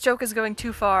 This joke is going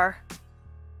too far.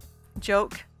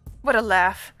 Joke? What a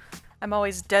laugh. I'm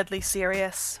always deadly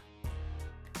serious.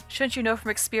 Shouldn't you know from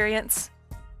experience?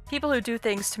 People who do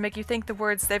things to make you think the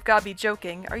words they've gotta be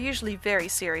joking are usually very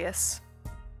serious.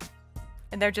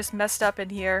 And they're just messed up in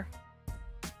here.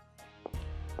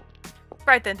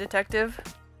 Right then, Detective.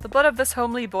 The blood of this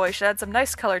homely boy should add some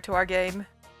nice color to our game.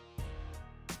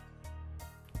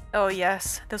 Oh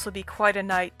yes, this will be quite a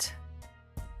night.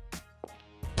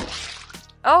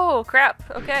 Oh, crap.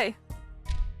 Okay.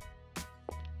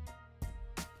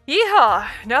 Yeehaw!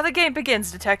 Now the game begins,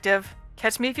 Detective.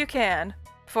 Catch me if you can,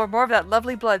 before more of that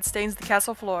lovely blood stains the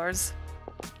castle floors.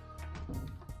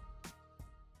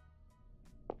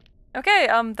 Okay,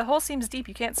 the hole seems deep.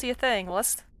 You can't see a thing.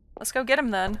 Let's go get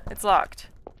him then. It's locked.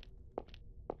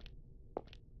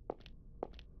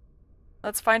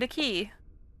 Let's find a key.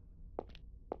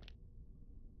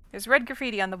 There's red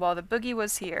graffiti on the wall. The boogie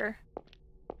was here.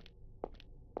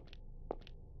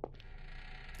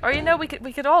 Or you know, we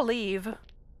could all leave.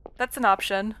 That's an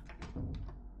option.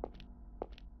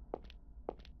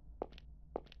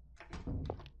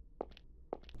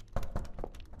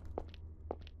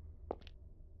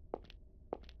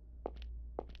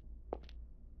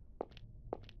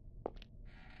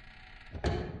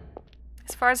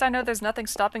 As far as I know, there's nothing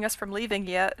stopping us from leaving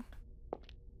yet.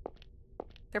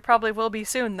 There probably will be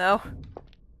soon, though.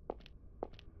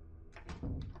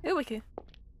 Ooh, we can...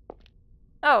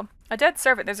 Oh, a dead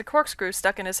servant. There's a corkscrew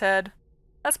stuck in his head.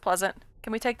 That's pleasant.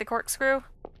 Can we take the corkscrew?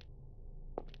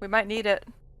 We might need it.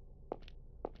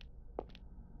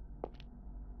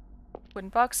 Wooden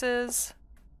boxes.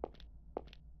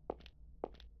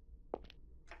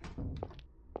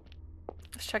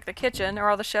 Let's check the kitchen. Are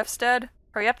all the chefs dead?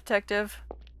 Hurry up, detective.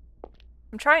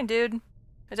 I'm trying, dude.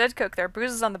 A dead cook. There are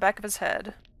bruises on the back of his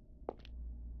head.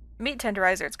 Meat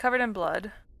tenderizer. It's covered in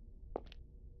blood.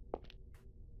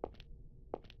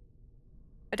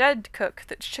 A dead cook.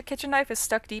 The kitchen knife is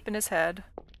stuck deep in his head.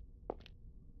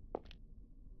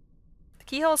 The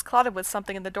keyhole is clotted with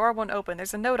something and the door won't open.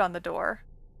 There's a note on the door.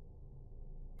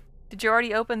 Did you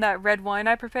already open that red wine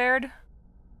I prepared?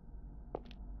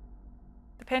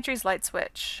 The pantry's light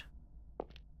switch.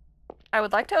 I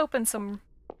would like to open some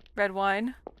red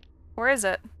wine. Where is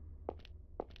it?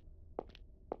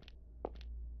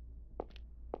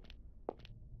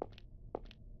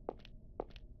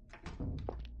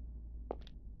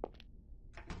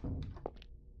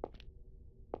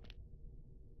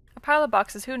 A pile of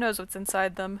boxes, who knows what's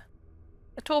inside them?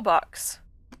 A toolbox.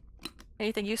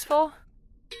 Anything useful?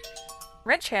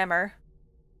 Wrench hammer.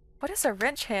 What is a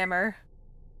wrench hammer?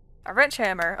 A wrench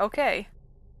hammer, okay.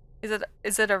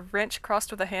 Is it a wrench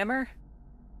crossed with a hammer?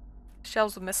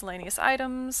 Shelves with miscellaneous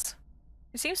items.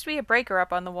 There seems to be a breaker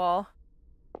up on the wall.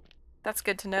 That's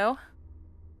good to know.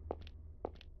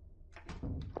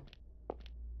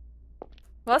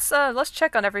 Let's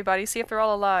check on everybody, see if they're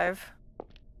all alive.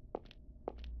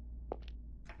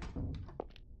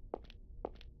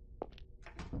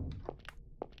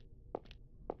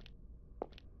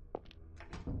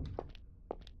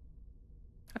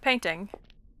 A painting.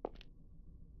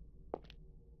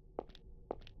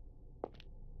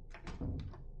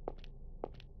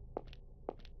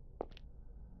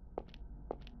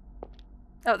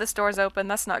 Oh, this door's open.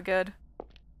 That's not good.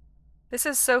 This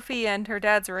is Sophie and her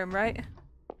dad's room, right?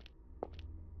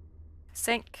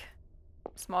 Sink.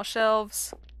 Small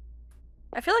shelves.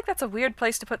 I feel like that's a weird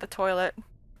place to put the toilet.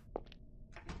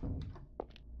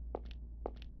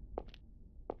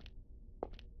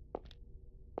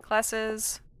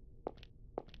 Glasses.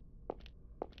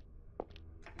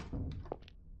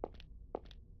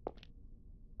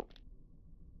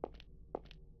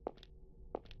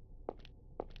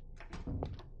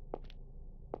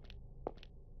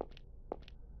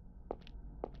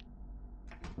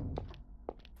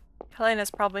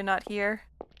 Helena's probably not here.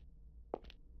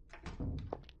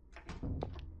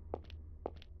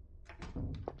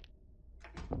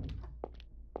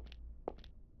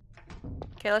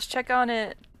 Okay, let's check on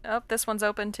it. Oh, this one's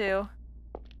open too.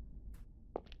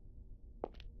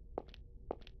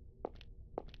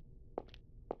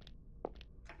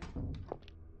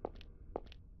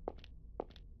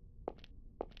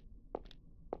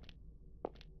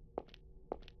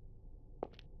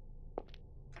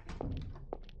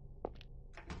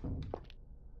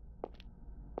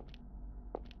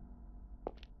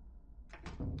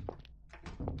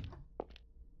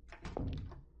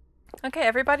 Okay,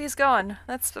 everybody's gone.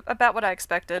 That's about what I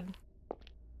expected.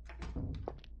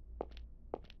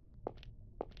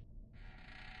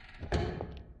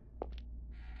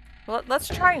 Well, let's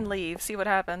try and leave, see what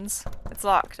happens. It's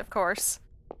locked, of course.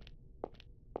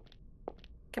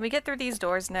 Can we get through these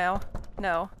doors now?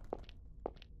 No.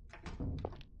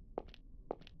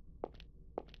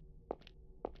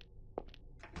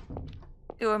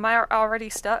 Ooh, am I already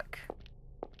stuck?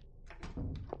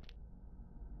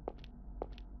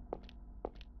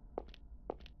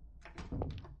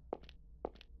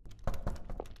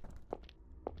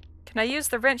 Can I use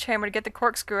the wrench hammer to get the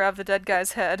corkscrew out of the dead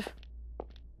guy's head?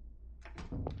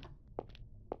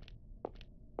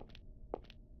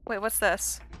 Wait, what's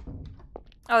this?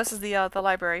 Oh, this is the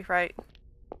library, right.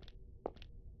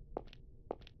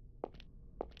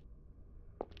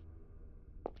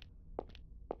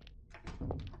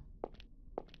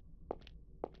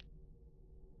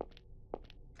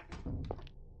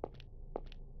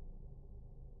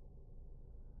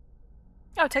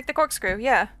 Oh, take the corkscrew,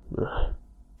 yeah.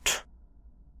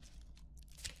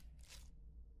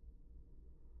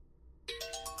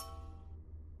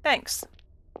 Thanks.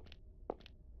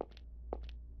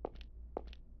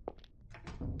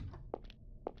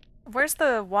 Where's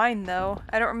the wine, though?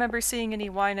 I don't remember seeing any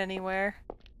wine anywhere.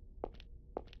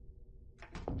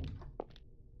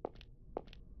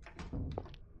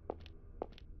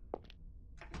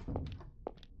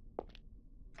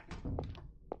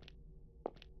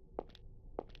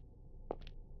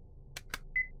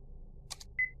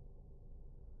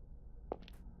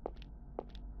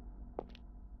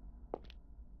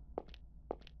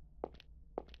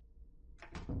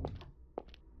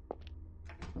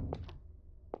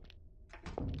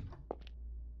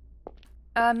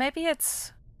 Maybe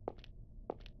it's...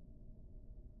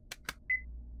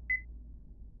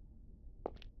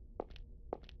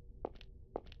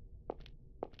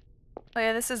 Oh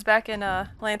yeah, this is back in,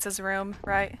 Lance's room,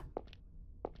 right?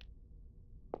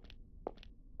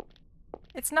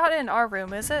 It's not in our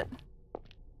room, is it?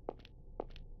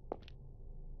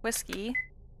 Whiskey.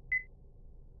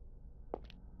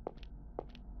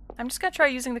 I'm just gonna try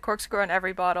using the corkscrew on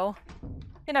every bottle.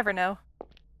 You never know.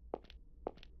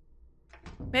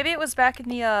 Maybe it was back in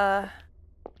the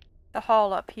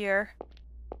hall up here.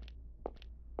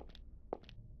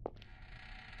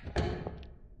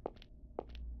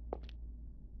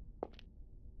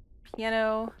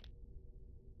 Piano.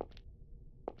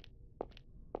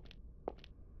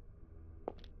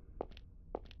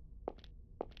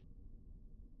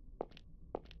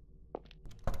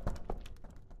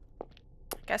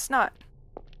 Guess not.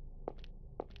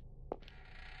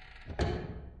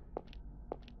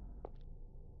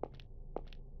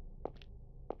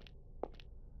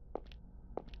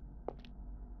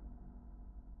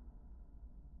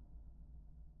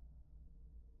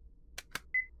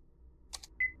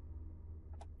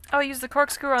 Oh, use the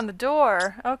corkscrew on the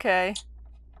door. Okay.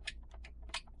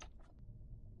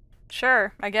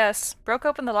 Sure, I guess. Broke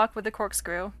open the lock with the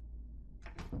corkscrew.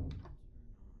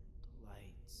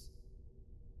 Lights.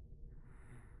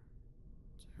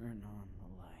 Turn on the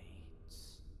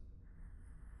lights.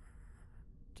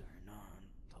 Turn on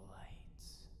the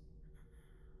lights.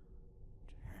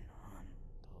 Turn on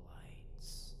the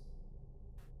lights.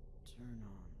 Turn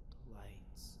on the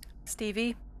lights.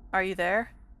 Stevie, are you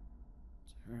there?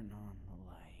 Turn on the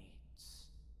lights.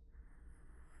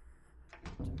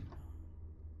 Turn on.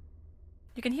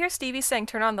 You can hear Stevie saying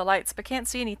turn on the lights, but can't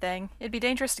see anything. It'd be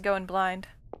dangerous to go in blind.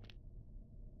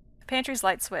 The pantry's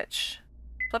light switch.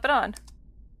 Flip it on.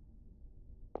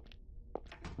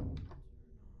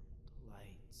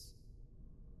 Lights.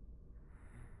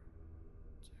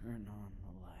 Turn on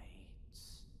the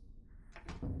lights.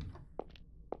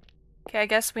 Okay, I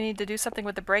guess we need to do something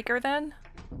with the breaker then?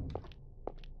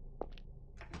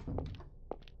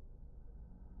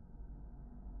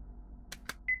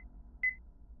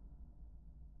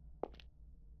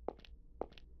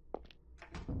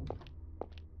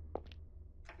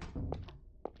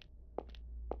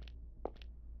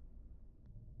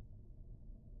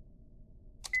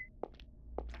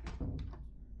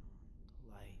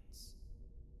 Lights.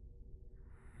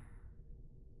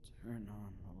 Turn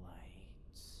on the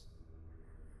lights.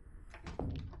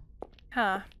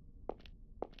 Huh.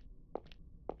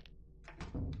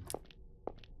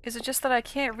 Is it just that I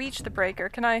can't reach the breaker?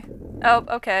 Can I... Oh,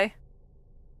 okay.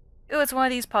 Ooh, it's one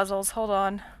of these puzzles. Hold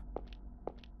on.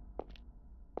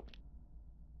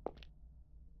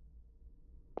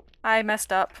 I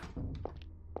messed up.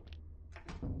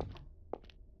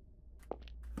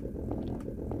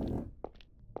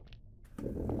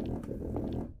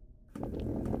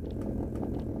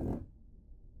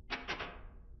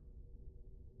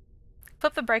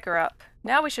 Flip the breaker up.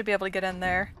 Now we should be able to get in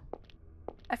there.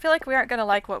 I feel like we aren't gonna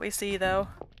like what we see, though.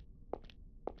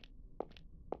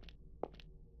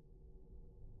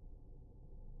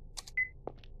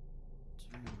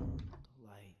 Turn on the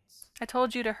lights. I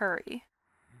told you to hurry.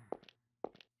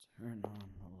 Turn on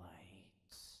the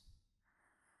lights.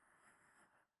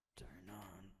 Turn on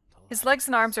the lights. His legs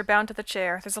and arms are bound to the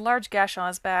chair. There's a large gash on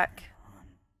his back. Turn on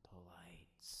the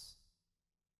lights.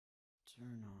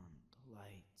 Turn on the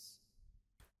lights.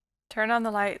 Turn on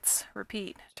the lights.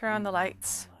 Repeat. Turn on the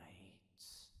lights.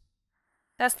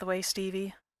 That's the way,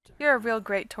 Stevie. You're a real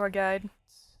great tour guide.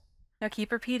 Now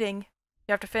keep repeating.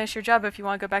 You have to finish your job if you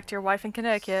want to go back to your wife in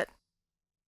Connecticut.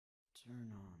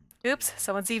 Oops,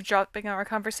 someone's eavesdropping on our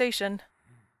conversation.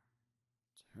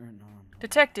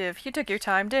 Detective, you took your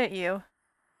time, didn't you?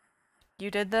 You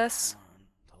did this?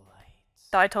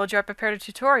 Thought I told you I prepared a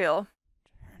tutorial.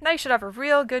 Now you should have a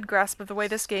real good grasp of the way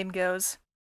this game goes.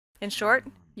 In short,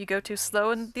 you go too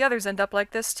slow and the others end up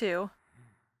like this too.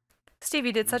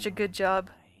 Stevie did such a good job.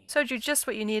 Showed you just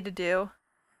what you needed to do.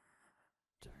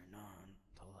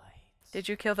 Did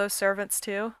you kill those servants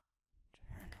too?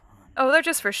 Oh, they're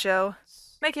just for show.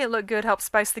 Making it look good helps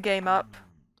spice the game up.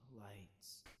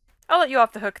 I'll let you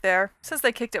off the hook there, since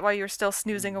they kicked it while you were still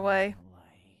snoozing away.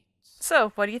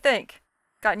 So, what do you think?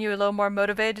 Gotten you a little more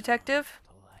motivated, detective?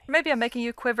 Or maybe I'm making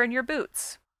you quiver in your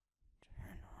boots.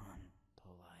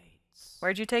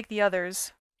 Where'd you take the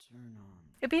others?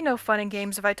 It'd be no fun and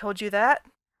games if I told you that.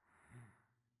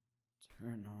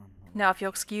 Now if you'll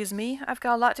excuse me, I've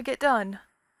got a lot to get done.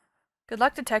 Good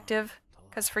luck, detective,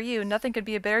 'cause for you, nothing could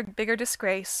be a bigger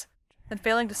disgrace than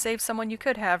failing to save someone you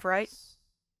could have, right?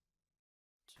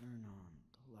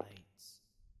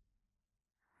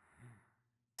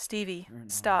 Stevie, Turn on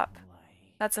stop. the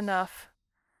lights. That's enough.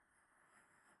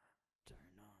 Turn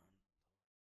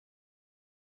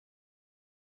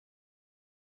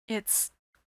on. It's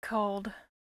cold.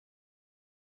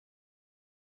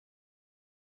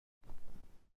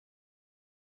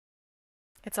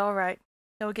 It's alright.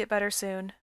 It'll get better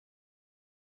soon.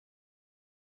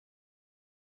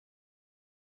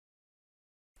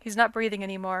 He's not breathing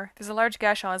anymore. There's a large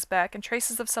gash on his back and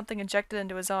traces of something injected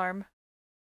into his arm.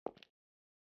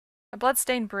 A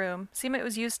blood-stained broom. Seemed it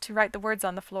was used to write the words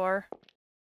on the floor.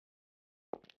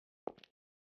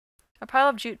 A pile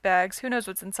of jute bags. Who knows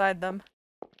what's inside them?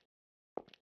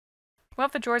 One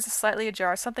of the drawers is slightly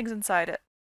ajar. Something's inside it.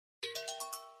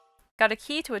 Got a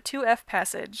key to a 2F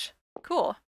passage.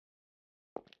 Cool.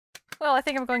 Well, I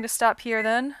think I'm going to stop here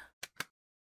then.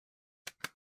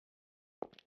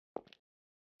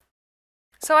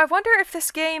 So I wonder if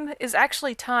this game is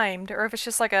actually timed, or if it's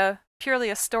just like purely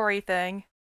a story thing.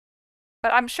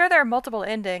 But I'm sure there are multiple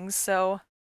endings, so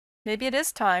maybe it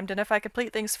is timed, and if I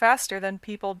complete things faster, then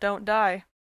people don't die.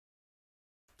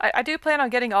 I do plan on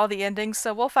getting all the endings,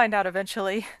 so we'll find out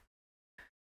eventually.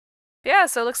 Yeah,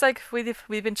 so it looks like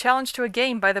we've been challenged to a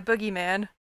game by the Boogie Man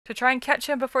to try and catch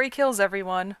him before he kills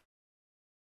everyone.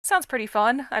 Sounds pretty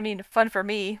fun. I mean, fun for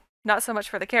me, not so much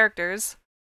for the characters.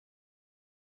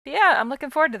 But yeah, I'm looking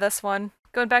forward to this one.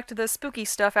 Going back to the spooky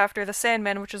stuff after the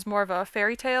Sandman, which was more of a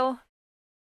fairy tale.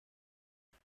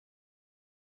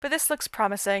 But this looks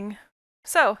promising.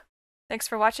 So, thanks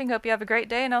for watching, hope you have a great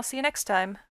day, and I'll see you next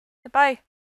time. Bye!